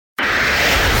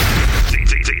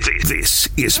This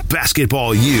is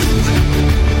Basketball U.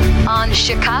 On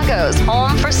Chicago's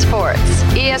home for sports,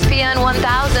 ESPN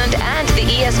 1000 and the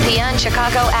ESPN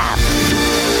Chicago app.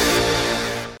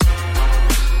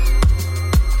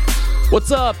 What's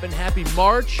up and happy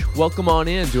March. Welcome on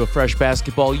in to a fresh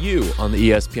Basketball U on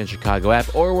the ESPN Chicago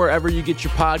app or wherever you get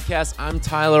your podcasts. I'm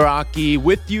Tyler Aki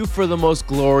with you for the most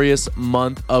glorious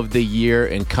month of the year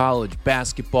in college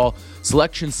basketball.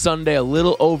 Selection Sunday, a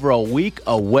little over a week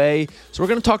away. So we're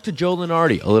going to talk to Joe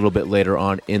Lunardi a little bit later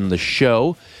on in the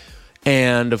show.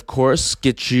 And, of course,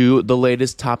 get you the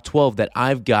latest top 12 that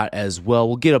I've got as well.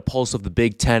 We'll get a pulse of the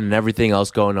Big Ten and everything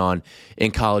else going on in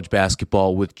college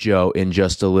basketball with Joe in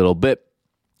just a little bit.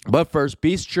 But first,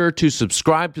 be sure to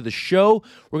subscribe to the show.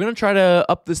 We're going to try to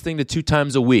up this thing to 2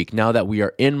 times a week. Now that we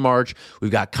are in March,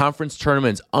 we've got conference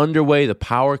tournaments underway. The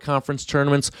Power Conference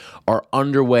tournaments are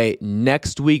underway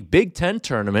next week. Big Ten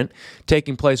tournament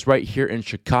taking place right here in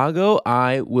Chicago.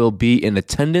 I will be in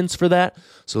attendance for that.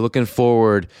 So looking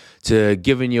forward to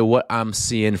giving you what I'm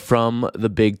seeing from the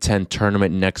Big Ten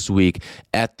tournament next week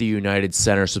at the United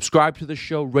Center. Subscribe to the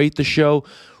show, rate the show,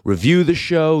 review the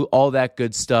show, all that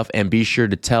good stuff, and be sure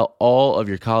to tell all of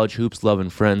your college hoops loving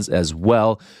friends as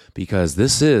well, because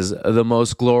this is the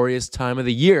most glorious time of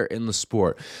the year in the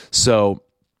sport. So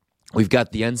we've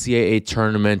got the NCAA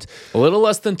tournament a little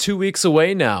less than 2 weeks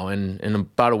away now, and in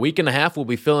about a week and a half we'll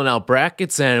be filling out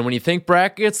brackets. And when you think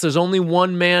brackets, there's only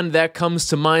one man that comes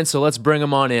to mind, so let's bring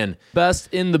him on in. Best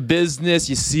in the business,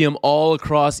 you see him all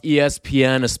across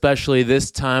ESPN, especially this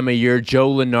time of year. Joe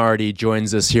Lunardi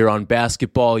joins us here on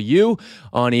Basketball U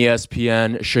on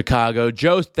ESPN Chicago.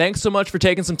 Joe, thanks so much for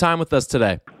taking some time with us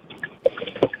today.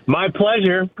 My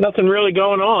pleasure. Nothing really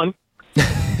going on.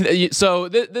 So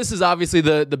this is obviously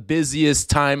the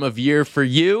busiest time of year for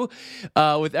you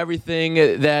with everything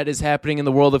that is happening in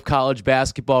the world of college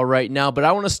basketball right now. But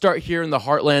I want to start here in the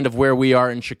heartland of where we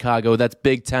are in Chicago. That's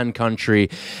Big Ten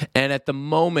country. And at the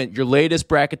moment, your latest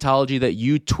bracketology that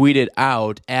you tweeted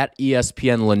out at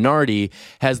ESPN Lunardi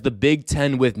has the Big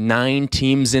Ten with 9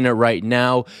 teams in it right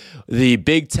now. The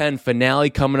Big Ten finale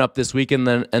coming up this week, and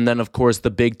then of course, the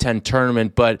Big Ten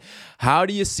tournament. But how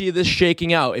do you see this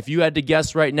shaking out? If you had to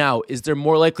guess right now, is there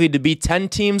more likely to be 10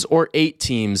 teams or 8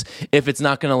 teams if it's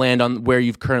not going to land on where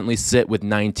you've currently sit with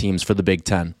 9 teams for the Big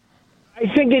Ten? I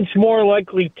think it's more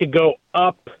likely to go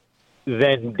up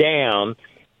than down.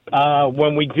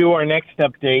 When we do our next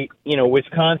update,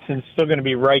 Wisconsin's still going to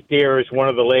be right there as one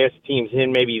of the last teams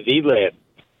in, maybe the last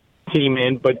team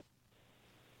in. But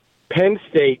Penn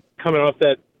State, coming off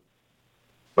that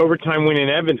overtime win in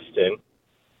Evanston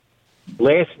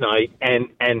last night, and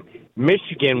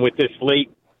Michigan with this late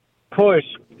push,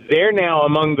 they're now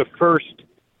among the first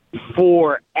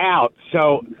 4 out.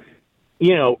 So,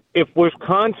 if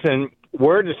Wisconsin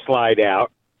were to slide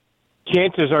out,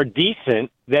 chances are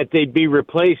decent that they'd be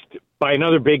replaced by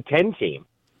another Big Ten team,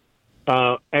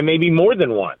 and maybe more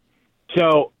than one.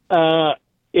 So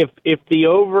if the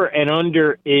over and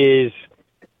under is,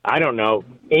 I don't know,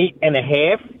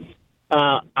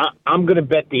 8.5, I'm going to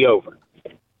bet the over.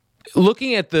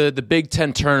 Looking at the Big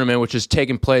Ten tournament, which is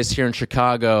taking place here in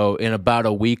Chicago in about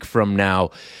a week from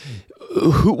now,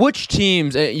 which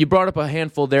teams, you brought up a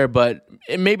handful there, but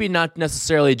maybe not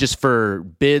necessarily just for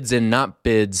bids and not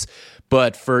bids,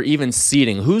 but for even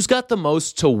seeding, who's got the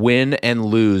most to win and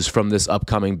lose from this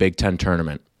upcoming Big Ten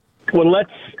tournament? Well,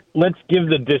 let's give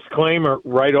the disclaimer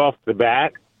right off the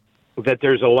bat that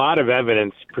there's a lot of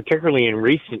evidence, particularly in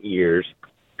recent years,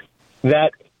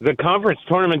 that the conference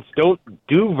tournaments don't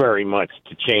do very much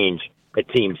to change a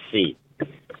team's seed.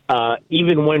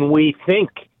 Even when we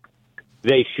think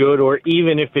they should, or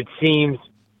even if it seems,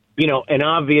 an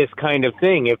obvious kind of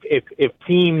thing. If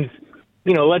teams,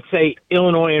 let's say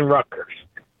Illinois and Rutgers,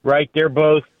 right? They're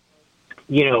both,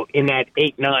 in that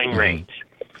 8-9 range.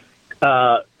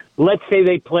 Let's say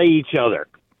they play each other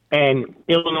and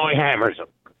Illinois hammers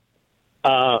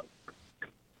them.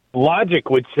 Logic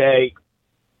would say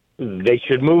they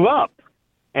should move up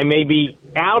and maybe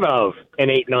out of an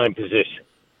 8-9 position,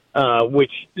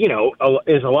 which,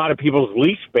 is a lot of people's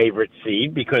least favorite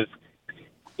seed because,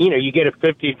 you get a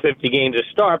 50-50 game to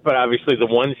start, but obviously the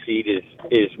 1 seed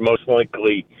is most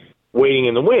likely waiting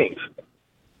in the wings.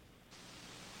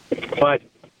 But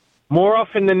more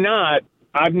often than not,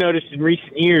 I've noticed in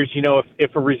recent years,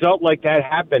 if a result like that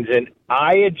happens and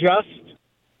I adjust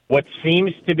what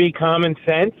seems to be common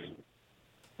sense,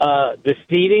 the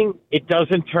seeding, it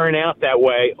doesn't turn out that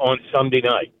way on Sunday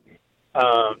night.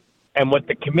 And what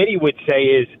the committee would say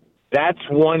is that's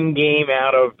 1 game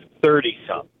out of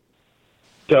 30-something.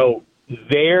 So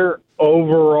their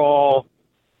overall,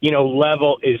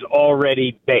 level is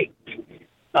already baked.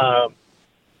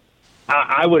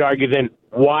 I would argue then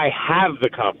why have the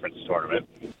conference tournament?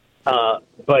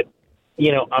 But,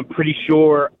 I'm pretty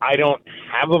sure I don't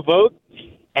have a vote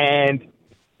and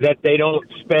that they don't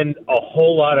spend a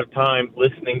whole lot of time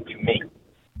listening to me.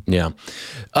 Yeah.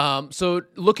 So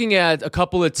looking at a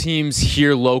couple of teams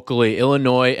here locally,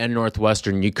 Illinois and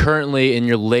Northwestern, you currently in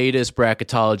your latest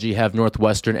bracketology have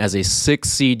Northwestern as a 6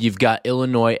 seed. You've got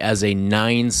Illinois as a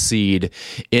 9 seed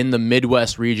in the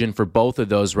Midwest region for both of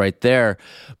those right there.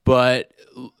 But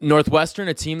Northwestern,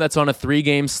 a team that's on a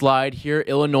 3-game slide here.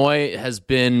 Illinois has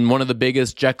been one of the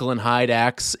biggest Jekyll and Hyde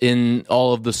acts in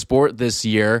all of the sport this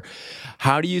year.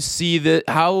 How do you see that?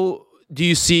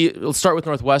 Let's start with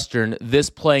Northwestern, this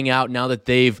playing out now that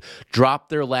they've dropped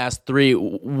their last 3.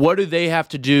 What do they have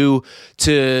to do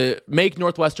to make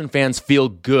Northwestern fans feel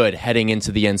good heading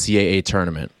into the NCAA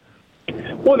tournament?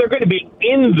 Well, they're going to be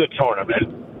in the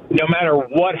tournament no matter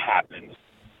what happens.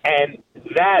 And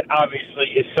that obviously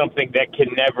is something that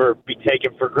can never be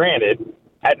taken for granted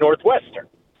at Northwestern,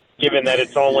 given that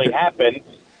it's only happened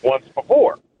once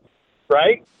before,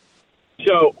 right?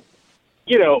 So,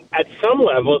 at some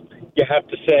level, you have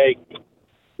to say,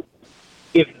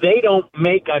 if they don't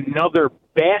make another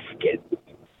basket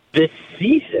this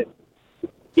season,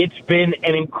 it's been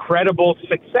an incredible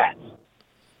success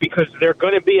because they're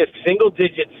going to be a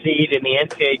single-digit seed in the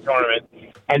NCAA tournament,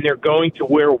 and they're going to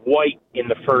wear white in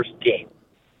the first game,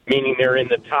 meaning they're in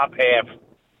the top half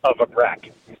of a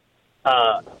bracket.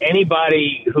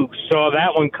 Anybody who saw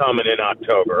that one coming in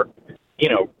October,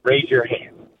 raise your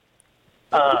hand.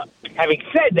 Having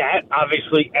said that,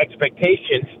 obviously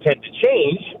expectations tend to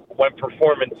change when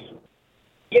performance,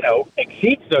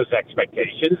 exceeds those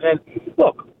expectations. And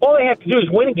look, all they have to do is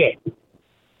win a game,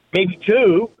 maybe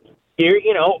 2 here,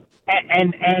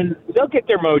 and they'll get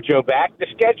their mojo back. The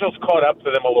schedule's caught up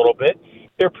to them a little bit.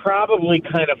 They're probably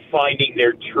kind of finding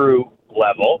their true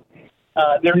level.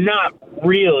 They're not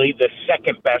really the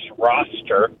second best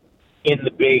roster in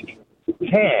the Big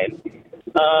Ten.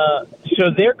 So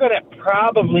they're going to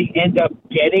probably end up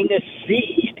getting a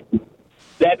seed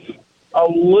that's a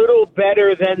little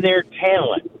better than their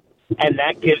talent, and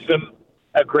that gives them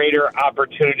a greater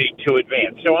opportunity to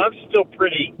advance. So I'm still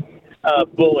pretty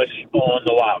bullish on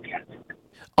the Wildcats.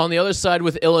 On the other side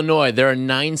with Illinois, they're a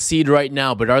 9 seed right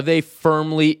now, but are they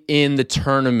firmly in the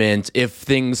tournament if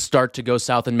things start to go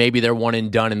south and maybe they're one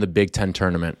and done in the Big Ten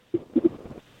tournament?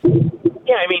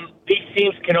 Yeah, these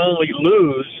teams can only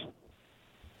lose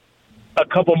a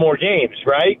couple more games,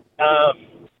 right?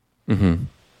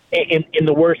 In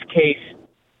the worst case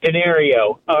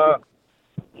scenario. I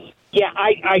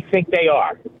think they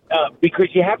are. Because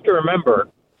you have to remember,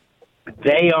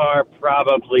 they are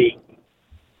probably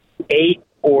 8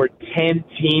 or 10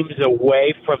 teams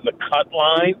away from the cut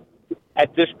line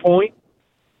at this point.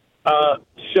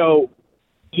 So,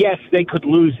 yes, they could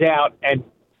lose out and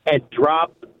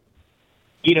drop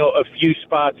a few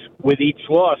spots with each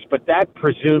loss, but that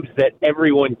presumes that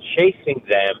everyone chasing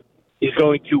them is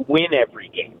going to win every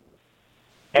game.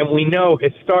 And we know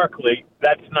historically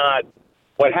that's not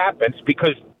what happens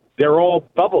because they're all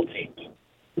bubble teams,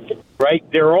 right?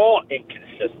 They're all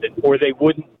inconsistent or they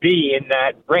wouldn't be in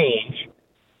that range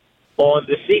on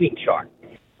the seeding chart.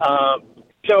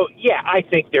 I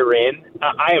think they're in.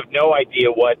 I have no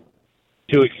idea what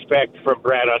to expect from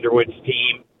Brad Underwood's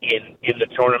team in the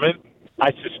tournament.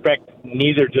 I suspect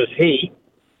neither does he,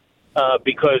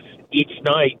 because each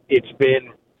night it's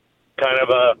been kind of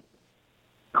a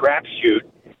crapshoot.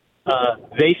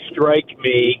 They strike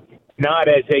me not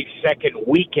as a second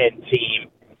weekend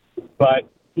team, but,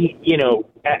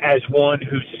 as one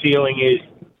whose ceiling is,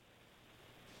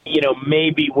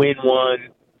 maybe win a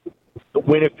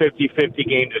 50-50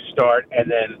 game to start,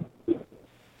 and then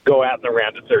go out in the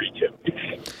round of 32.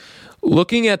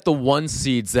 Looking at the 1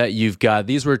 seeds that you've got,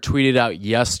 these were tweeted out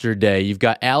yesterday. You've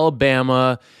got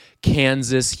Alabama,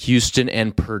 Kansas, Houston,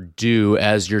 and Purdue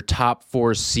as your top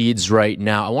 4 seeds right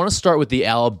now. I want to start with the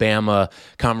Alabama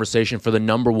conversation for the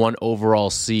number 1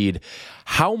 overall seed.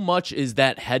 How much is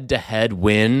that head-to-head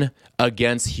win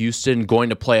against Houston going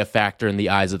to play a factor in the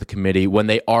eyes of the committee when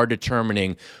they are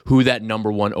determining who that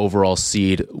number 1 overall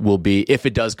seed will be, if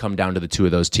it does come down to the 2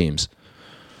 of those teams?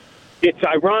 It's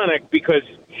ironic because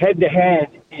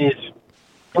head-to-head is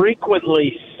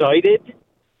frequently cited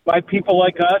by people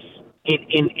like us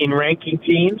in ranking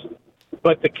teams,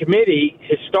 but the committee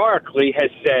historically has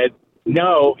said,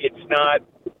 no, it's not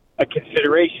a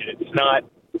consideration. It's not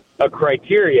a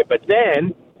criteria. But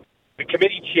then the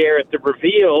committee chair at the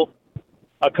reveal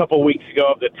a couple weeks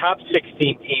ago of the top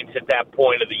 16 teams at that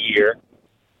point of the year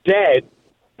said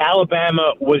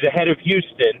Alabama was ahead of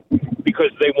Houston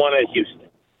because they wanted Houston,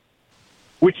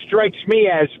 which strikes me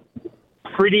as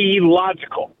pretty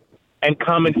logical and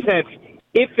common sense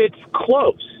if it's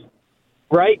close,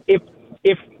 right? If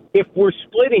we're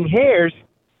splitting hairs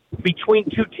between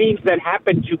two teams that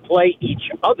happen to play each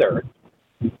other.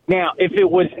 Now, if it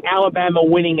was Alabama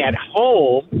winning at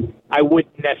home, I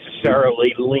wouldn't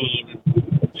necessarily lean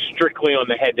strictly on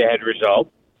the head-to-head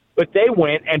result. But they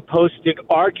went and posted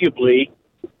arguably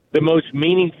the most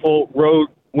meaningful road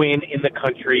win in the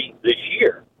country this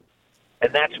year.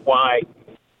 And that's why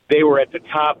they were at the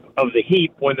top of the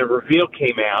heap when the reveal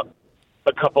came out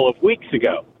a couple of weeks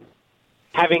ago.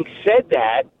 Having said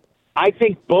that, I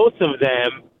think both of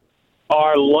them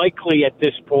are likely at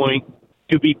this point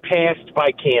to be passed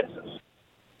by Kansas.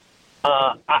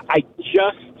 I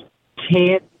just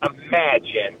can't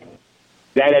imagine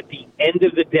that at the end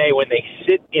of the day when they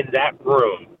sit in that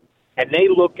room and they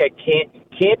look at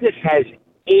Kansas has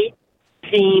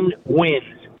 18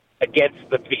 wins against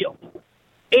the field.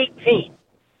 18.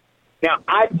 Now,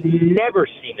 I've never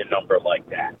seen a number like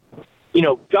that.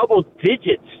 Double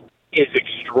digits is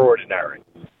extraordinary.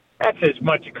 That's as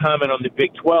much a comment on the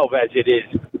Big 12 as it is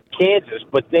Kansas,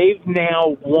 but they've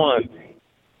now won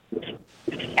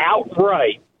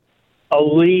outright a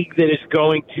league that is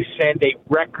going to send a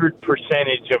record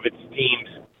percentage of its teams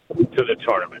to the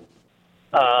tournament.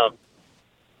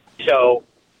 So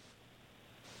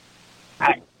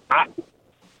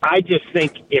I just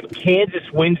think if Kansas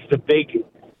wins the Big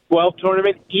 12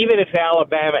 tournament, even if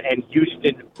Alabama and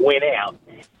Houston win out,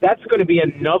 that's going to be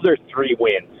another 3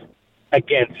 wins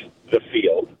against the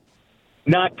field,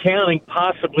 not counting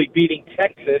possibly beating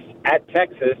Texas at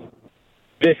Texas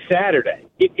this Saturday.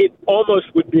 It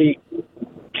almost would be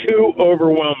too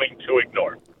overwhelming to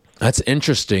ignore. That's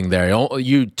interesting there.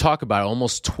 You talk about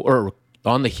almost or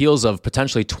on the heels of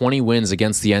potentially 20 wins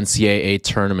against the NCAA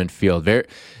tournament field.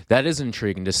 That is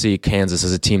intriguing to see Kansas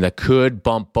as a team that could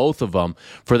bump both of them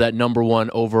for that number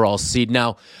 1 overall seed.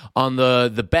 Now, on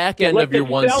the back end of your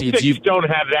 1 seeds, you don't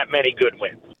have that many good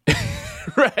wins.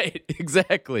 Right,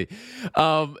 exactly.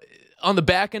 On the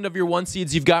back end of your 1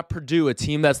 seeds, you've got Purdue, a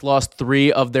team that's lost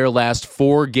 3 of their last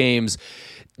 4 games.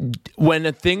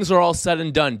 When things are all said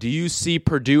and done, do you see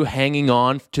Purdue hanging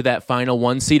on to that final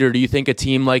 1 seed, or do you think a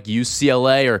team like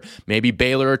UCLA or maybe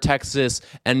Baylor or Texas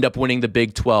end up winning the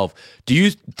Big 12? Do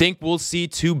you think we'll see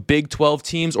 2 Big 12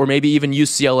 teams, or maybe even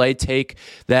UCLA take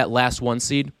that last 1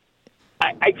 seed?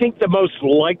 I think the most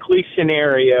likely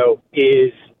scenario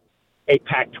is a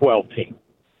Pac-12 team.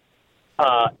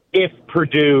 If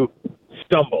Purdue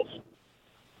stumbles.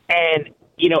 And,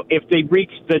 if they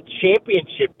reach the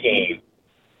championship game,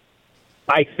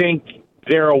 I think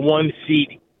they're a 1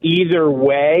 seed either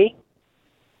way,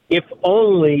 if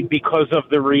only because of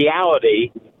the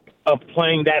reality of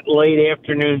playing that late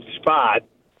afternoon spot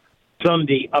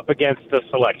Sunday up against the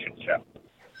selection show.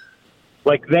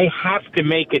 Like, they have to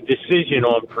make a decision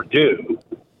on Purdue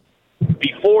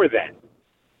before then.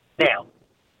 Now,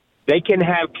 they can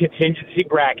have contingency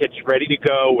brackets ready to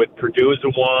go with Purdue as a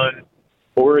 1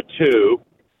 or a 2.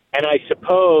 And I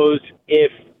suppose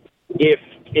if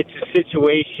it's a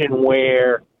situation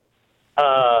where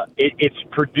it's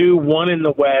Purdue 1 in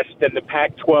the West and the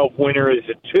Pac-12 winner is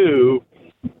a 2,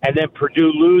 and then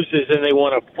Purdue loses and they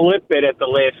want to flip it at the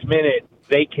last minute,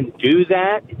 they can do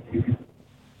that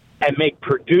and make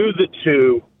Purdue the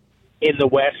 2 in the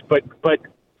West. But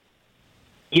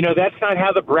that's not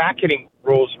how the bracketing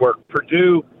rules work.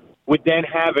 Purdue would then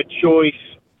have a choice,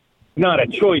 not a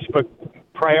choice, but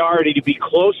priority to be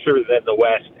closer than the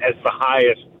West as the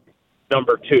highest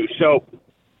number 2. So,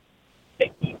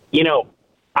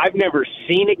 I've never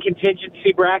seen a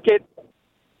contingency bracket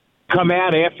come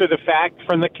out after the fact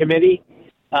from the committee.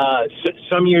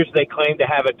 Some years they claim to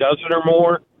have a dozen or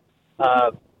more.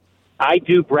 I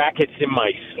do brackets in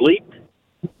my sleep.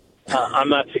 I'm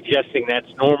not suggesting that's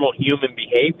normal human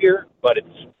behavior, but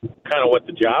it's kind of what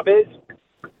the job is.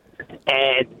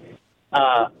 And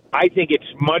I think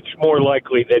it's much more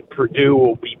likely that Purdue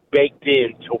will be baked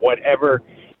into whatever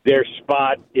their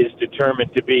spot is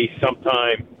determined to be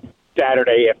sometime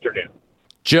Saturday afternoon.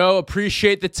 Joe,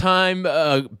 appreciate the time.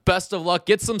 Best of luck.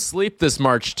 Get some sleep this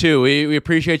March, too. We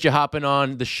appreciate you hopping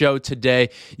on the show today.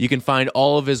 You can find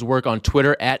all of his work on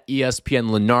Twitter at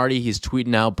ESPN Lunardi. He's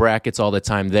tweeting out brackets all the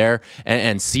time there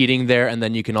and seeding there. And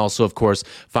then you can also, of course,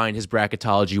 find his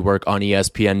bracketology work on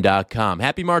ESPN.com.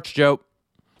 Happy March, Joe.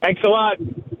 Thanks a lot,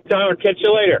 Tyler. Catch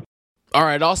you later. All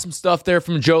right, awesome stuff there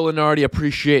from Joe Lunardi.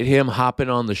 Appreciate him hopping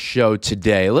on the show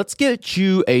today. Let's get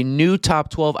you a new top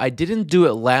 12. I didn't do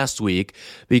it last week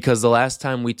because the last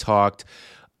time we talked,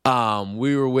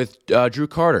 we were with Drew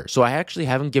Carter. So I actually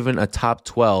haven't given a top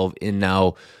 12 in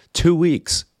now 2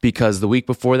 weeks. because the week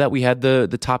before that we had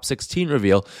the top 16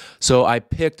 reveal. So I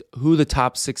picked who the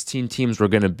top 16 teams were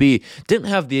going to be. Didn't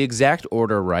have the exact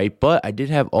order right, but I did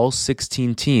have all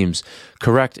 16 teams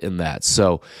correct in that.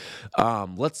 So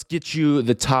let's get you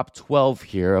the top 12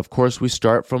 here. Of course, we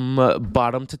start from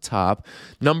bottom to top.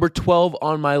 Number 12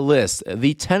 on my list,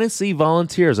 the Tennessee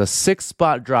Volunteers, a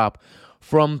 6-spot drop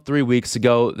from 3 weeks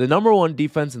ago. The number one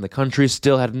defense in the country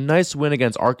still had a nice win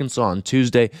against Arkansas on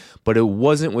Tuesday, but it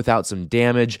wasn't without some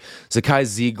damage. Zakai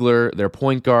Ziegler, their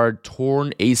point guard,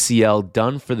 torn ACL,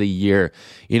 done for the year.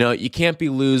 You know, you can't be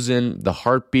losing the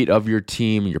heartbeat of your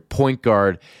team, your point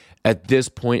guard, at this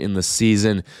point in the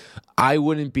season. I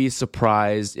wouldn't be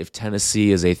surprised if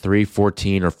Tennessee is a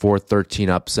 3-14 or 4-13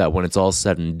 upset when it's all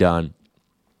said and done.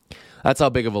 That's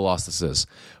how big of a loss this is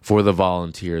for the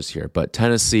Volunteers here. But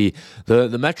Tennessee,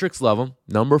 the metrics love them.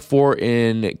 Number 4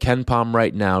 in KenPom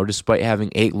right now, despite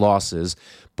having 8 losses.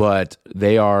 But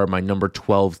they are my number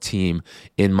 12 team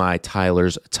in my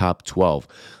Tyler's top 12.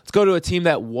 Let's go to a team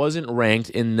that wasn't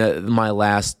ranked in my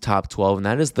last top 12, and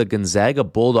that is the Gonzaga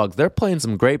Bulldogs. They're playing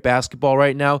some great basketball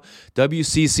right now.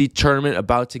 WCC tournament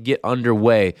about to get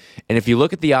underway. And if you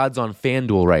look at the odds on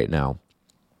FanDuel right now,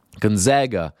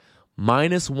 Gonzaga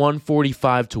minus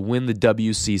 145 to win the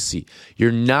WCC.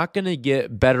 You're not going to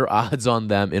get better odds on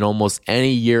them in almost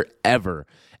any year ever.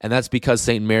 And that's because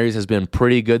St. Mary's has been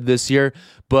pretty good this year.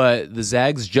 But the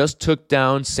Zags just took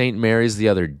down St. Mary's the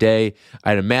other day.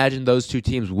 I'd imagine those two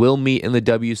teams will meet in the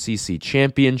WCC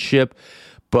championship.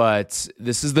 But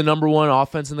this is the number one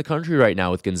offense in the country right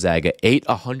now with Gonzaga. 8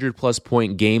 100-plus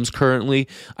point games currently.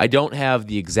 I don't have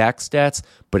the exact stats,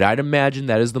 but I'd imagine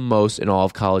that is the most in all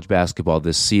of college basketball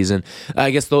this season.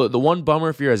 I guess the one bummer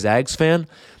if you're a Zags fan,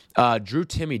 Drew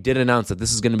Timme did announce that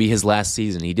this is going to be his last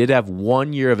season. He did have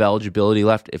 1 year of eligibility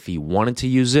left if he wanted to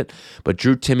use it, but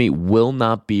Drew Timme will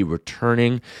not be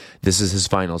returning. This is his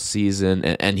final season,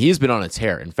 and he's been on a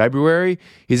tear. In February,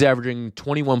 he's averaging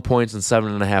 21 points and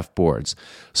 7.5 boards.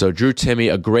 So Drew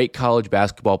Timme, a great college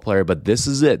basketball player, but this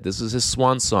is it. This is his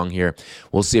swan song here.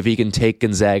 We'll see if he can take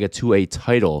Gonzaga to a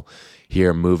title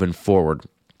here moving forward.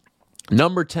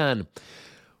 Number 10.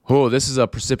 Oh, this is a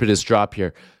precipitous drop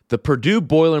here. The Purdue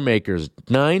Boilermakers,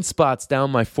 9 spots down,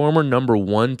 my former number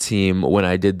 1 team when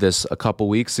I did this a couple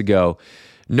weeks ago.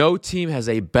 No team has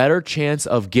a better chance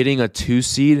of getting a 2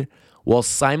 seed while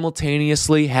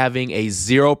simultaneously having a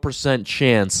 0%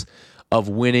 chance of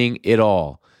winning it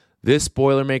all. This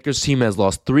Boilermakers team has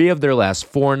lost 3 of their last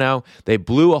 4 now. They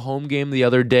blew a home game the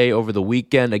other day over the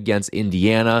weekend against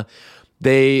Indiana.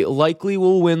 They likely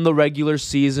will win the regular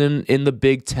season in the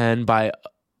Big Ten by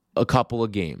a couple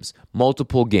of games,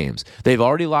 multiple games. They've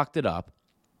already locked it up,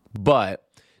 but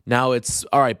now it's,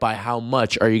 all right, by how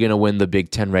much are you going to win the Big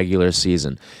Ten regular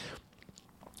season?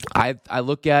 I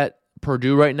look at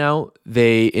Purdue right now.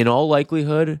 They, in all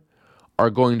likelihood, are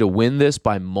going to win this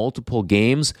by multiple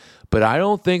games, but I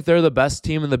don't think they're the best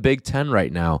team in the Big Ten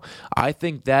right now. I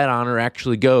think that honor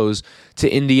actually goes to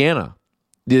Indiana.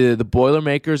 The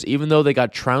Boilermakers, even though they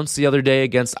got trounced the other day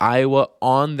against Iowa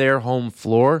on their home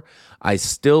floor, I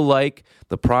still like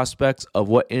the prospects of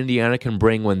what Indiana can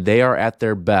bring when they are at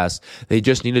their best. They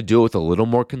just need to do it with a little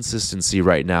more consistency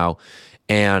right now.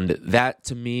 And that,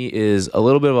 to me, is a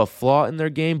little bit of a flaw in their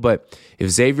game. But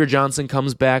if Xavier Johnson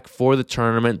comes back for the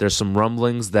tournament, there's some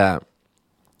rumblings that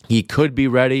he could be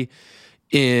ready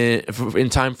in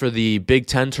time for the Big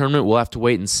Ten tournament. We'll have to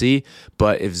wait and see.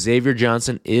 But if Xavier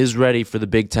Johnson is ready for the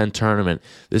Big Ten tournament,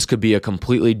 this could be a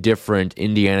completely different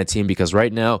Indiana team because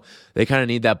right now they kind of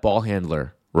need that ball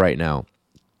handler right now.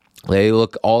 They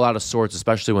look all out of sorts,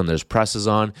 especially when there's presses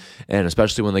on, and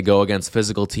especially when they go against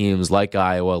physical teams like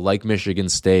Iowa, like Michigan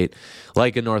State,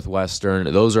 like a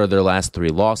Northwestern. Those are their last 3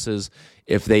 losses.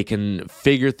 If they can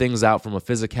figure things out from a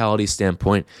physicality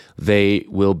standpoint, they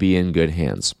will be in good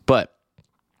hands. But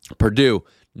Purdue,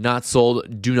 not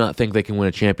sold, do not think they can win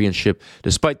a championship,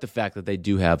 despite the fact that they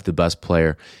do have the best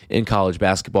player in college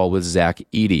basketball with Zach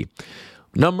Edey.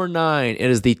 Number 9, it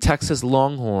is the Texas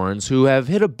Longhorns, who have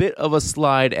hit a bit of a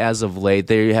slide as of late.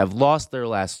 They have lost their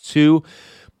last 2,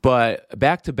 but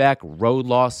back-to-back road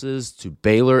losses to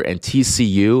Baylor and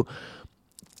TCU.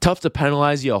 Tough to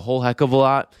penalize you a whole heck of a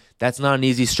lot. That's not an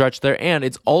easy stretch there, and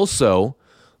it's also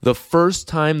the first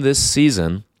time this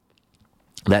season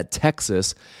that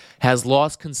Texas has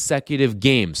lost consecutive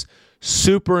games.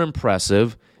 Super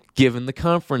impressive given the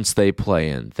conference they play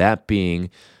in, that being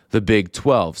the Big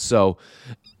 12. So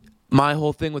my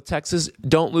whole thing with Texas,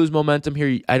 don't lose momentum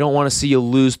here. I don't want to see you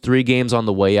lose 3 games on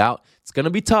the way out. It's going to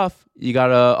be tough. You got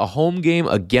a home game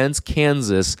against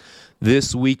Kansas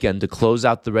this weekend to close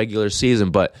out the regular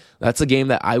season, but that's a game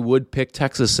that I would pick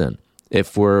Texas in.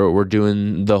 if we're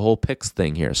doing the whole picks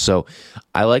thing here. So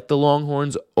I like the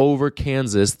Longhorns over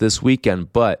Kansas this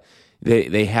weekend, but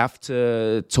they have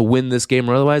to win this game,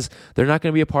 or otherwise they're not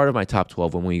going to be a part of my top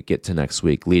 12 when we get to next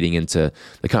week, leading into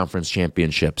the conference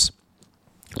championships.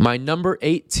 My number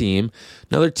 8 team,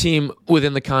 another team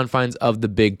within the confines of the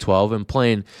Big 12 and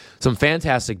playing some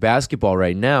fantastic basketball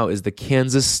right now, is the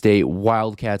Kansas State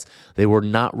Wildcats. They were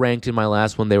not ranked in my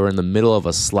last one. They were in the middle of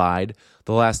a slide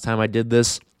the last time I did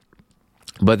this.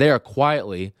 But they are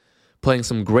quietly playing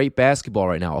some great basketball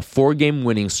right now. A 4-game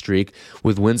winning streak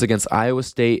with wins against Iowa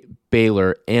State,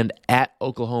 Baylor, and at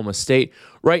Oklahoma State.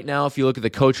 Right now, if you look at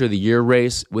the Coach of the Year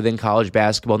race within college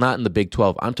basketball, not in the Big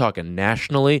 12, I'm talking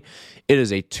nationally, it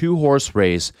is a 2-horse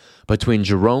race between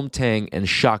Jerome Tang and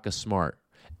Shaka Smart.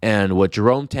 And what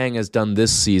Jerome Tang has done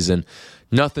this season,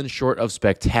 nothing short of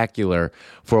spectacular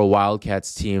for a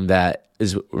Wildcats team that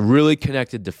is really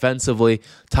connected defensively,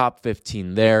 top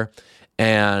 15 there.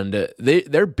 And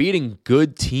they're beating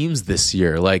good teams this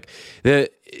year. Like,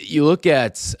 you look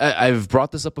at, I've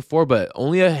brought this up before, but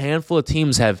only a handful of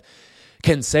teams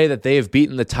can say that they have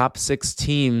beaten the top 6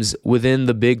 teams within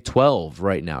the Big 12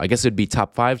 right now. I guess it'd be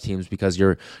top 5 teams because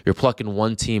you're plucking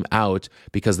one team out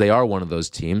because they are one of those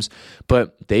teams.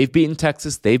 But they've beaten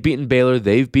Texas, they've beaten Baylor,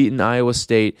 they've beaten Iowa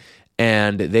State,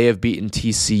 and they have beaten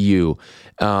TCU.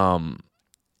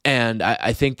 And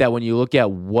I think that when you look at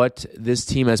what this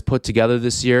team has put together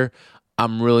this year,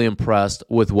 I'm really impressed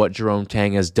with what Jerome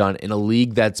Tang has done in a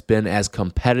league that's been as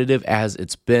competitive as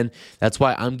it's been. That's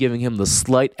why I'm giving him the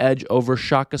slight edge over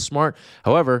Shaka Smart.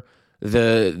 However,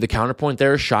 the counterpoint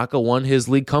there is Shaka won his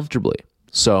league comfortably.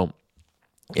 So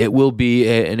it will be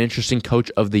an interesting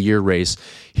Coach of the Year race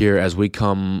here as we're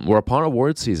upon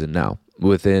award season now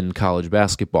within college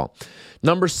basketball.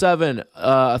 Number 7,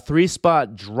 a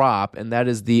 3-spot drop, and that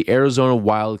is the Arizona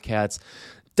Wildcats.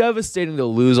 Devastating to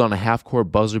lose on a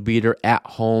half-court buzzer beater at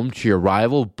home to your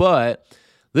rival, but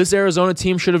this Arizona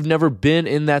team should have never been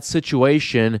in that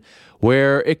situation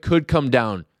where it could come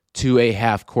down to a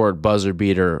half-court buzzer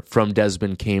beater from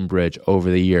Desmond Cambridge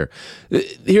over the year.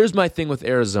 Here's my thing with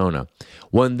Arizona.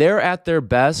 When they're at their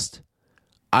best,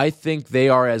 I think they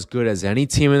are as good as any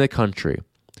team in the country.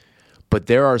 But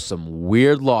there are some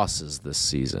weird losses this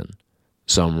season.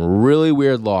 Some really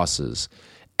weird losses.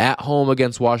 At home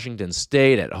against Washington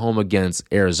State, at home against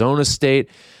Arizona State,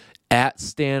 at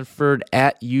Stanford,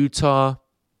 at Utah.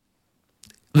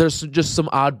 There's just some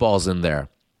oddballs in there.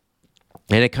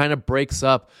 And it kind of breaks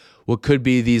up what could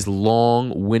be these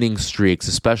long winning streaks,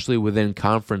 especially within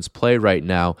conference play right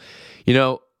now. You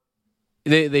know,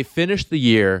 they finished the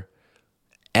year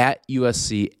at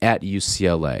USC, at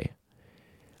UCLA.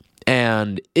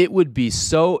 And it would be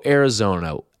so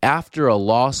Arizona, after a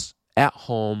loss at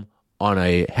home on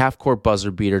a half-court buzzer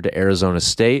beater to Arizona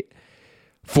State,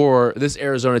 for this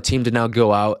Arizona team to now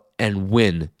go out and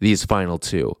win these final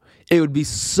 2. It would be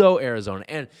so Arizona.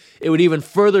 And it would even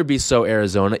further be so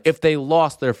Arizona if they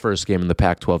lost their first game in the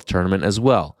Pac-12 tournament as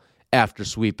well, after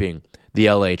sweeping the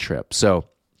LA trip. So,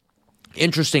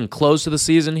 interesting close to the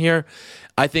season here.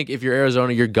 I think if you're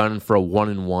Arizona, you're gunning for a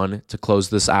 1-1 to close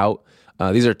this out.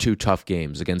 These are 2 tough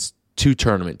games against 2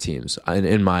 tournament teams,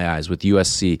 in my eyes, with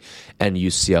USC and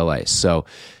UCLA. So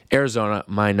Arizona,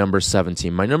 my number 7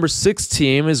 team. My number 6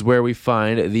 team is where we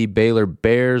find the Baylor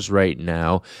Bears right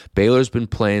now. Baylor's been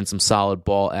playing some solid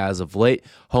ball as of late.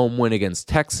 Home win against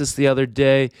Texas the other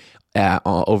day,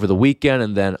 over the weekend,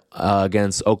 and then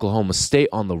against Oklahoma State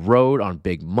on the road on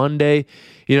Big Monday.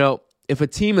 You know, if a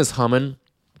team is humming,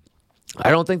 I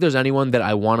don't think there's anyone that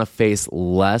I want to face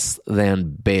less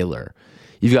than Baylor.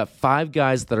 You've got 5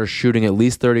 guys that are shooting at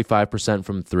least 35%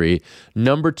 from 3.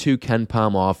 Number 2, Ken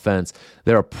Pom offense.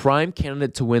 They're a prime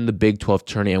candidate to win the Big 12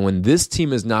 tourney. And when this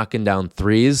team is knocking down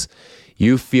threes,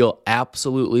 you feel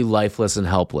absolutely lifeless and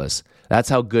helpless. That's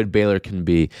how good Baylor can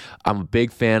be. I'm a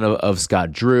big fan of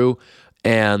Scott Drew.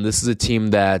 And this is a team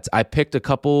that I picked a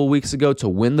couple weeks ago to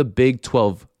win the Big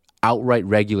 12 outright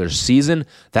regular season.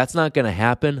 That's not going to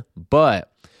happen, but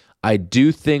I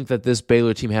do think that this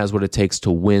Baylor team has what it takes to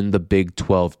win the Big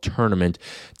 12 tournament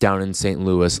down in St.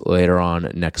 Louis later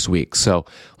on next week. So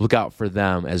look out for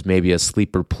them as maybe a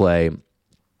sleeper play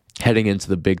heading into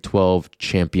the Big 12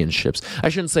 championships. I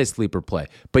shouldn't say sleeper play,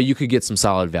 but you could get some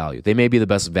solid value. They may be the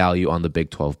best value on the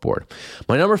Big 12 board.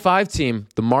 My number 5 team,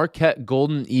 the Marquette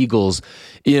Golden Eagles.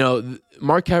 You know,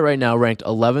 Marquette right now ranked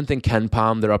 11th in Ken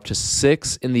Pom. They're up to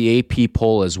 6th in the AP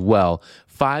poll as well.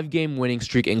 5-game winning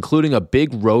streak, including a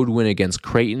big road win against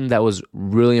Creighton. That was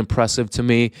really impressive to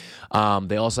me.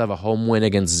 They also have a home win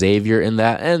against Xavier in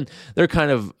that, and they're kind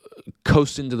of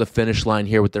coasting to the finish line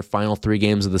here with their final 3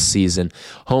 games of the season.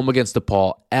 Home against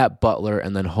DePaul, at Butler,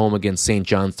 and then home against St.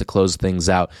 John's to close things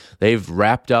out. They've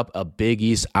wrapped up a Big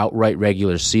East outright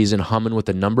regular season, humming with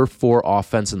the number 4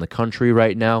 offense in the country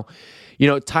right now.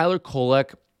 Tyler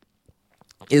Kolek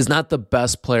is not the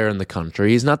best player in the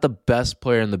country. He's not the best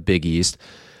player in the Big East,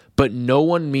 but no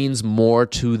one means more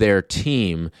to their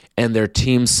team and their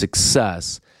team's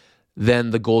success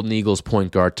than the Golden Eagles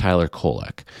point guard Tyler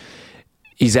Kolek.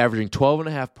 He's averaging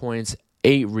 12.5 points,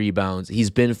 8 rebounds. He's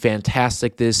been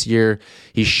fantastic this year.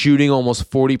 He's shooting almost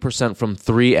 40% from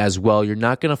 3 as well. You're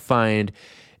not going to find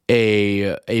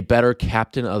a better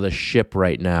captain of the ship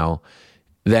right now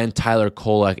than Tyler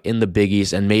Kolek in the Big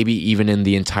East and maybe even in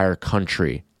the entire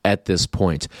country at this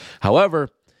point. However,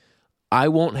 I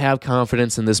won't have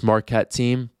confidence in this Marquette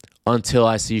team until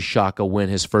I see Shaka win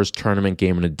his first tournament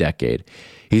game in a decade.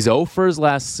 He's 0 for his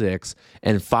last 6,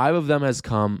 and 5 of them has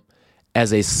come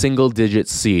as a single-digit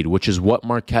seed, which is what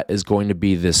Marquette is going to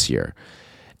be this year.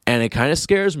 And it kind of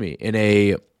scares me in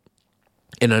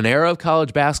an era of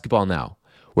college basketball now,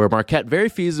 where Marquette very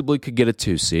feasibly could get a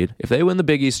 2 seed. If they win the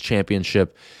Big East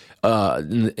championship at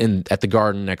the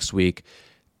Garden next week,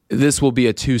 this will be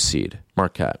a 2 seed,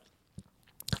 Marquette.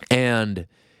 And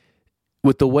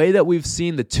with the way that we've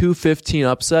seen the 2-15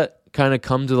 upset kind of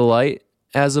come to the light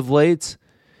as of late,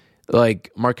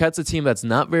 like Marquette's a team that's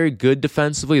not very good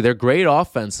defensively. They're great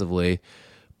offensively,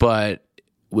 but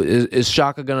is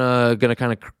Shaka gonna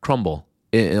kind of crumble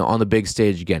on the big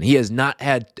stage again? He has not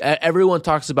had. Everyone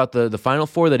talks about the Final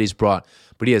Four that he's brought,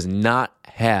 but he has not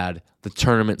had the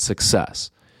tournament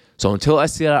success. So until I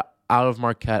see that out of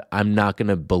Marquette, I'm not going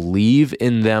to believe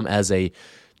in them as a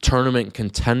tournament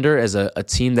contender, as a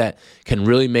team that can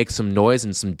really make some noise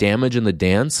and some damage in the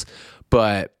dance.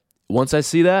 But once I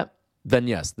see that, then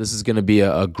yes, this is going to be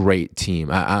a great team.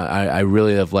 I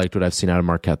really have liked what I've seen out of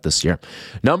Marquette this year.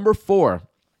 Number 4,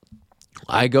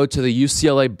 I go to the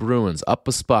UCLA Bruins, up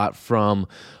a spot from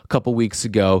a couple weeks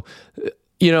ago.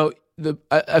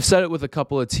 I've said it with a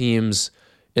couple of teams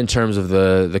in terms of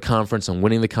the conference and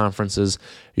winning the conferences.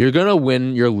 You're going to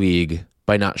win your league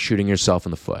by not shooting yourself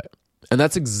in the foot. And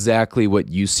that's exactly what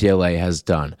UCLA has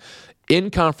done. In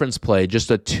conference play, just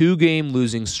a 2-game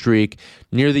losing streak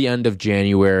near the end of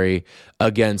January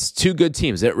against 2 good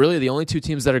teams. They're really the only 2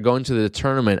 teams that are going to the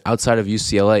tournament outside of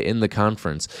UCLA in the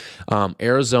conference.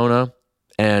 Arizona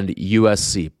and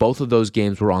USC. Both of those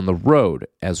games were on the road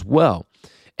as well.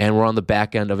 And we're on the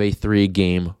back end of a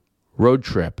 3-game road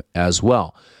trip as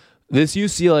well. This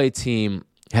UCLA team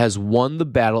has won the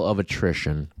battle of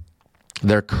attrition.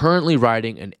 They're currently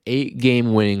riding an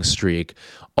 8-game winning streak,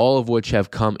 all of which have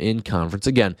come in conference.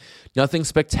 Again, nothing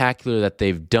spectacular that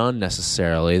they've done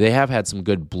necessarily. They have had some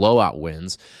good blowout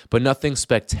wins, but nothing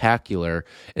spectacular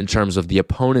in terms of the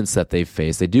opponents that they've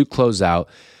faced. They do close out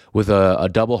with a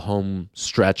double home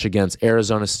stretch against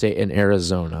Arizona State and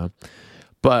Arizona.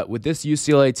 But with this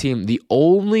UCLA team, the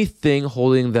only thing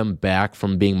holding them back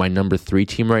from being my number 3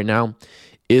 team right now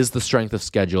is the strength of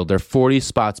schedule. They're 40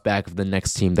 spots back of the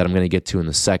next team that I'm going to get to in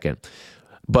a second.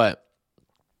 But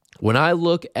when I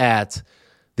look at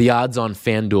the odds on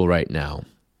FanDuel right now,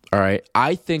 all right,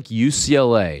 I think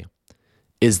UCLA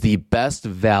is the best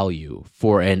value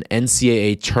for an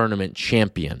NCAA tournament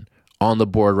champion on the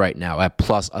board right now at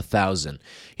plus 1,000.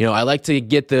 I like to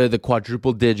get the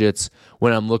quadruple digits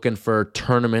when I'm looking for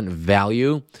tournament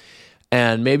value.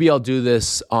 And maybe I'll do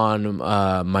this on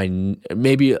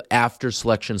maybe after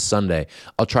Selection Sunday.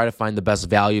 I'll try to find the best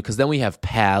value because then we have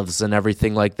paths and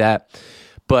everything like that.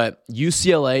 But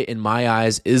UCLA, in my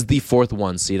eyes, is the 4th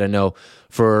 1 seed. I know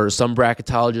for some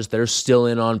bracketologists, they're still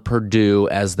in on Purdue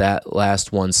as that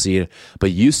last 1 seed.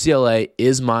 But UCLA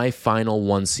is my final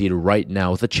 1 seed right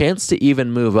now with a chance to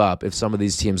even move up if some of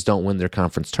these teams don't win their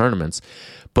conference tournaments.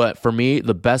 But for me,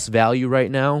 the best value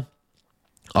right now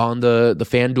on the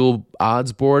FanDuel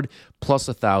odds board, plus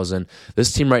 1,000.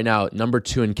 This team right now, number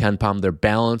 2 in KenPom. They're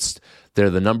balanced. They're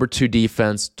the number 2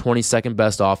 defense, 22nd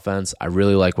best offense. I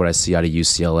really like what I see out of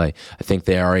UCLA. I think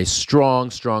they are a strong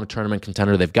tournament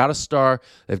contender. They've got a star,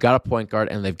 they've got a point guard,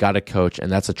 and they've got a coach, and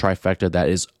that's a trifecta that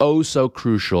is oh so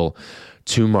crucial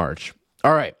to March.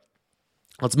 All right,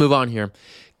 let's move on here.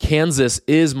 Kansas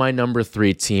is my number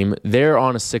 3 team. They're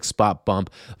on a 6-spot bump.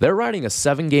 They're riding a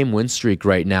 7-game win streak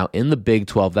right now in the Big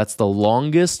 12. That's the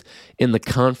longest in the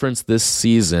conference this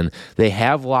season. They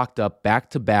have locked up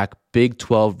back-to-back Big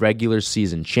 12 regular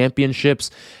season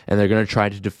championships, and they're going to try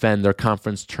to defend their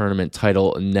conference tournament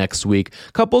title next week.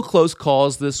 A couple close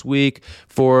calls this week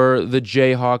for the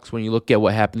Jayhawks when you look at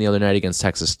what happened the other night against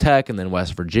Texas Tech and then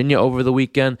West Virginia over the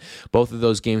weekend. Both of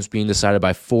those games being decided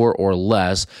by 4 or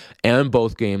less, and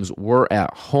both games were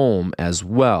at home as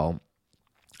well.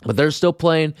 But they're still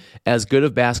playing as good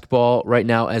of basketball right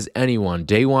now as anyone.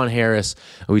 Dajuan Harris,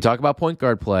 we talk about point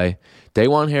guard play.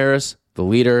 Dajuan Harris, the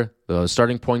leader, the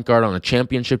starting point guard on a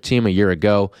championship team a year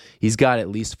ago, he's got at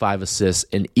least 5 assists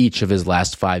in each of his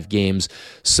last 5 games.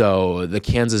 So the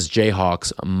Kansas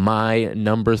Jayhawks, my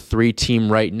number 3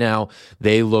 team right now,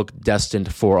 they look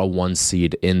destined for a 1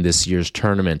 seed in this year's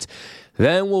tournament.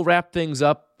 Then we'll wrap things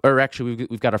up. Or actually,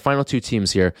 we've got our final 2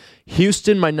 teams here.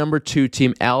 Houston, my number 2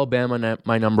 team. Alabama,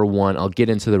 my number 1. I'll get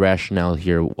into the rationale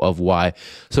here of why.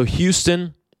 So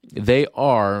Houston, they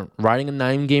are riding a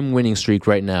 9-game winning streak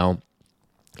right now.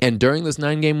 And during this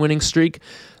 9-game winning streak,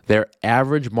 their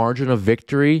average margin of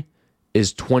victory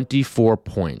is 24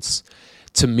 points.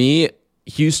 To me,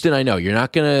 Houston, I know you're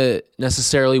not going to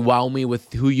necessarily wow me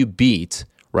with who you beat,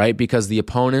 right? Because the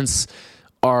opponents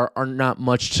are not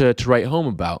much to write home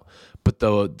about. But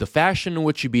the fashion in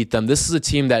which you beat them, this is a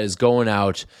team that is going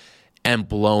out and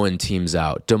blowing teams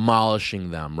out,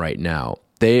 demolishing them right now.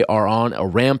 They are on a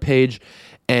rampage,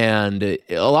 and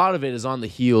a lot of it is on the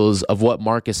heels of what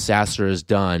Marcus Sasser has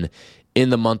done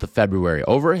in the month of February.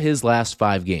 Over his last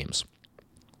 5 games,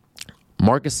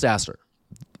 Marcus Sasser,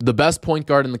 the best point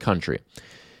guard in the country,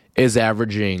 is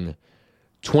averaging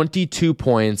 22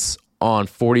 points on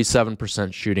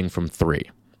 47% shooting from 3.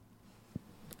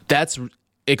 That's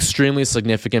extremely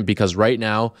significant because right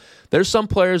now there's some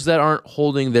players that aren't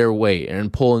holding their weight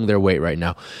and pulling their weight right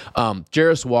now.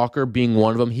 Jarris Walker being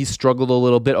one of them. He struggled a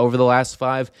little bit over the last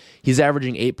 5. He's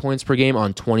averaging 8 points per game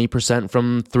on 20%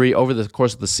 from 3. Over the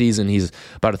course of the season, he's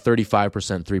about a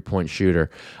 35% three-point shooter.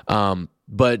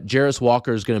 But Jarris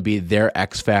Walker is going to be their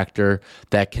X factor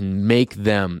that can make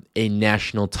them a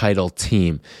national title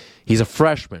team. He's a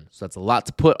freshman, so that's a lot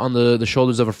to put on the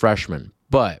shoulders of a freshman.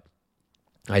 But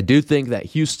I do think that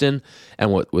Houston,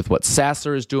 and with what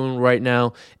Sasser is doing right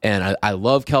now, and I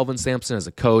love Kelvin Sampson as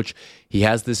a coach, he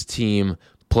has this team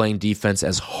playing defense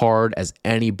as hard as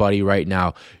anybody right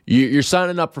now. You're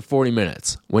signing up for 40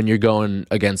 minutes when you're going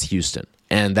against Houston,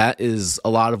 and that is a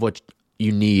lot of what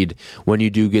you need when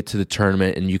you do get to the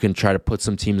tournament, and you can try to put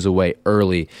some teams away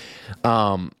early.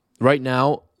 Right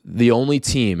now, the only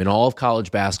team in all of college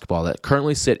basketball that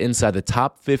currently sit inside the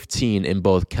top 15 in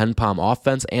both KenPom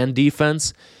offense and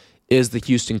defense is the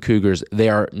Houston Cougars. They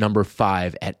are number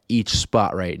 5 at each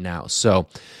spot right now. So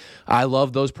I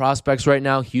love those prospects right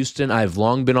now. Houston, I've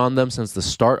long been on them since the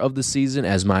start of the season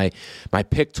as my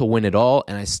pick to win it all,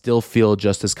 and I still feel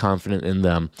just as confident in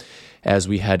them as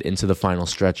we head into the final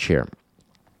stretch here.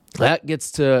 That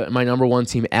gets to my number 1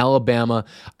 team, Alabama.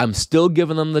 I'm still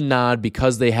giving them the nod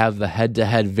because they have the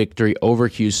head-to-head victory over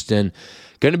Houston.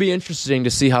 Going to be interesting to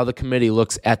see how the committee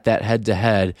looks at that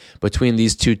head-to-head between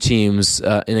these 2 teams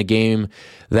in a game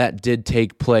that did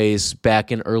take place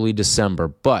back in early December.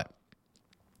 But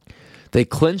they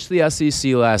clinched the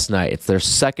SEC last night. It's their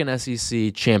second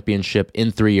SEC championship in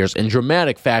 3 years in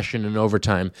dramatic fashion in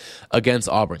overtime against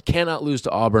Auburn. Cannot lose to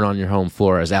Auburn on your home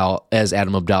floor, as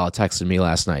Adam Abdallah texted me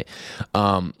last night.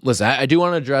 Listen, I do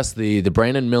want to address the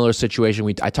Brandon Miller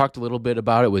situation. I talked a little bit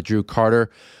about it with Drew Carter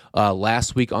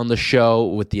last week on the show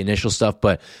with the initial stuff,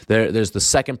 but there's the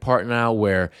second part now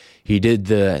where he did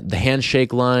the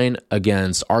handshake line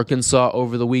against Arkansas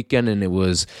over the weekend, and it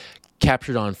was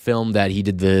captured on film that he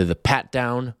did the pat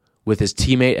down with his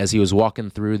teammate as he was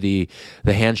walking through the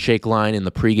handshake line in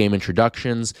the pregame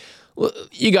introductions.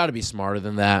 You got to be smarter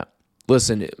than that.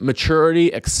 Listen,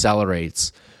 maturity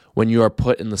accelerates when you are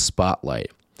put in the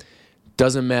spotlight.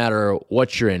 Doesn't matter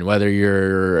what you're in, whether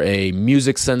you're a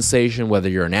music sensation, whether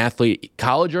you're an athlete,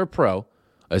 college or pro,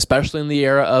 especially in the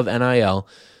era of NIL,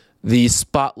 the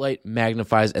spotlight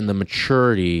magnifies and the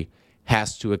maturity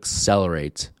has to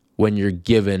accelerate when you're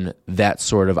given that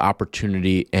sort of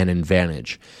opportunity and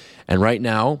advantage. And right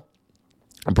now,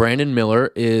 Brandon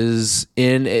Miller there's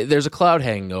a cloud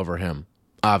hanging over him,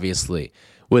 obviously,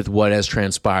 with what has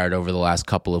transpired over the last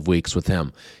couple of weeks with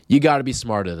him. You got to be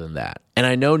smarter than that. And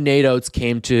I know Nate Oates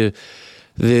came to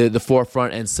the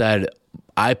forefront and said,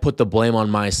 I put the blame on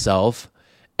myself.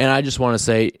 And I just want to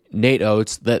say, Nate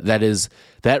Oates,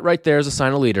 that right there is a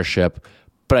sign of leadership,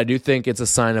 but I do think it's a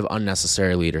sign of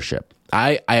unnecessary leadership.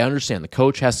 I understand the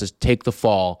coach has to take the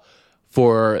fall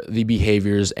for the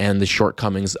behaviors and the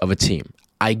shortcomings of a team.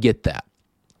 I get that.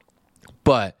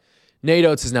 But Nate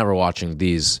Oates is never watching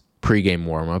these pregame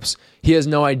warmups. He has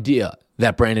no idea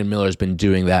that Brandon Miller has been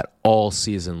doing that all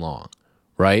season long,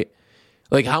 right?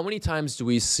 Like, how many times do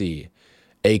we see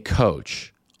a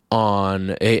coach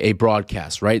on a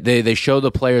broadcast, right? They show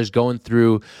the players going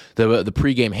through the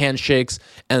pregame handshakes,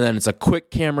 and then it's a quick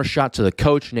camera shot to the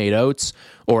coach, Nate Oates,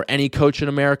 or any coach in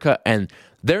America, and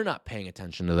they're not paying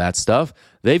attention to that stuff.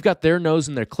 They've got their nose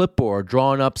in their clipboard,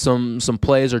 drawing up some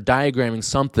plays or diagramming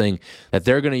something that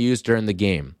they're going to use during the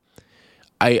game.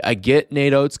 I get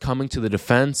Nate Oates coming to the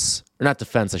defense, or not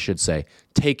defense, I should say,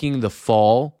 taking the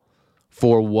fall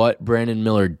for what Brandon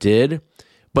Miller did,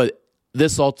 but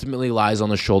this ultimately lies on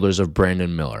the shoulders of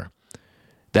Brandon Miller.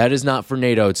 That is not for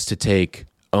Nate Oates to take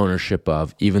ownership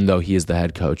of, even though he is the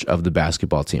head coach of the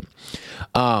basketball team.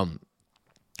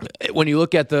 When you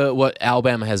look at what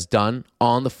Alabama has done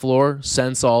on the floor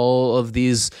since all of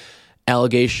these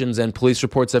allegations and police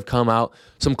reports have come out,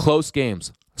 some close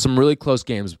games, some really close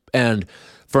games. And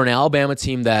for an Alabama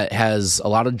team that has a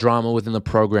lot of drama within the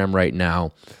program right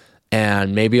now,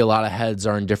 and maybe a lot of heads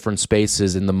are in different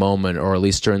spaces in the moment, or at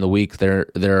least during the week,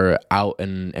 they're out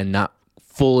and not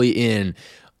fully in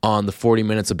on the 40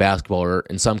 minutes of basketball, or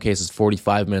in some cases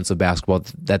 45 minutes of basketball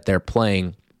that they're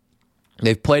playing.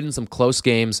 They've played in some close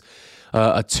games,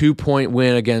 a 2-point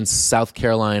win against South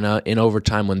Carolina in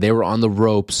overtime when they were on the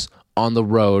ropes on the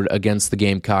road against the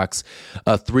Gamecocks,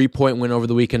 a 3-point win over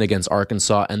the weekend against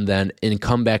Arkansas, and then in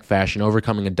comeback fashion,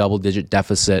 overcoming a double-digit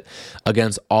deficit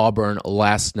against Auburn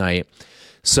last night.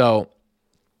 So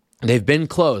they've been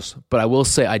close, but I will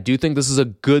say I do think this is a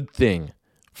good thing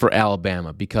for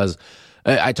Alabama, because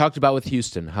I talked about with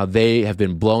Houston how they have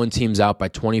been blowing teams out by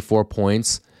 24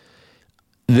 points.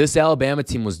 This Alabama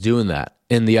team was doing that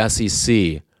in the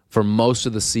SEC for most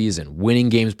of the season, winning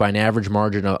games by an average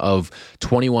margin of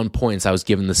 21 points. I was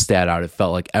given the stat out. It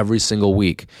felt like every single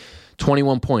week.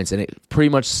 21 points, and it pretty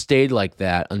much stayed like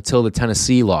that until the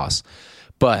Tennessee loss.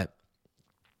 But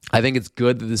I think it's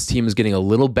good that this team is getting a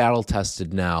little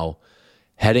battle-tested now,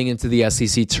 heading into the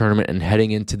SEC tournament and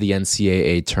heading into the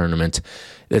NCAA tournament.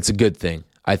 It's a good thing,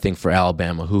 I think, for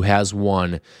Alabama, who has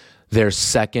won their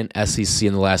second SEC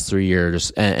in the last 3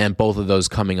 years, and both of those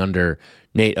coming under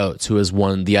Nate Oates, who has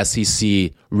won the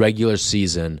SEC regular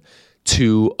season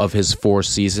 2 of his 4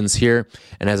 seasons here,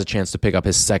 and has a chance to pick up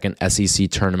his second SEC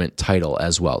tournament title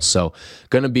as well. So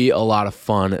going to be a lot of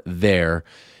fun there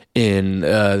in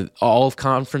all of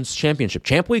conference championship.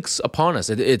 Champ Week's upon us.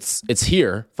 It's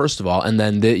here, first of all, and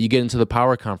then you get into the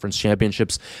Power Conference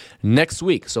championships next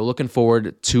week. So looking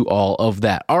forward to all of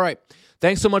that. All right.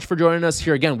 Thanks so much for joining us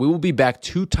here again. We will be back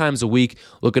 2 times a week.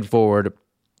 Looking forward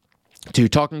to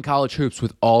talking college hoops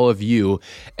with all of you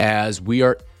as we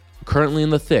are currently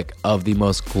in the thick of the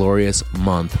most glorious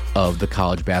month of the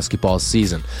college basketball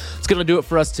season. It's going to do it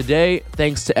for us today.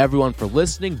 Thanks to everyone for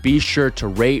listening. Be sure to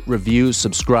rate, review,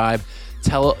 subscribe,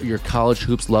 tell your college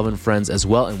hoops loving friends as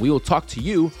well, and we will talk to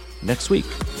you next week.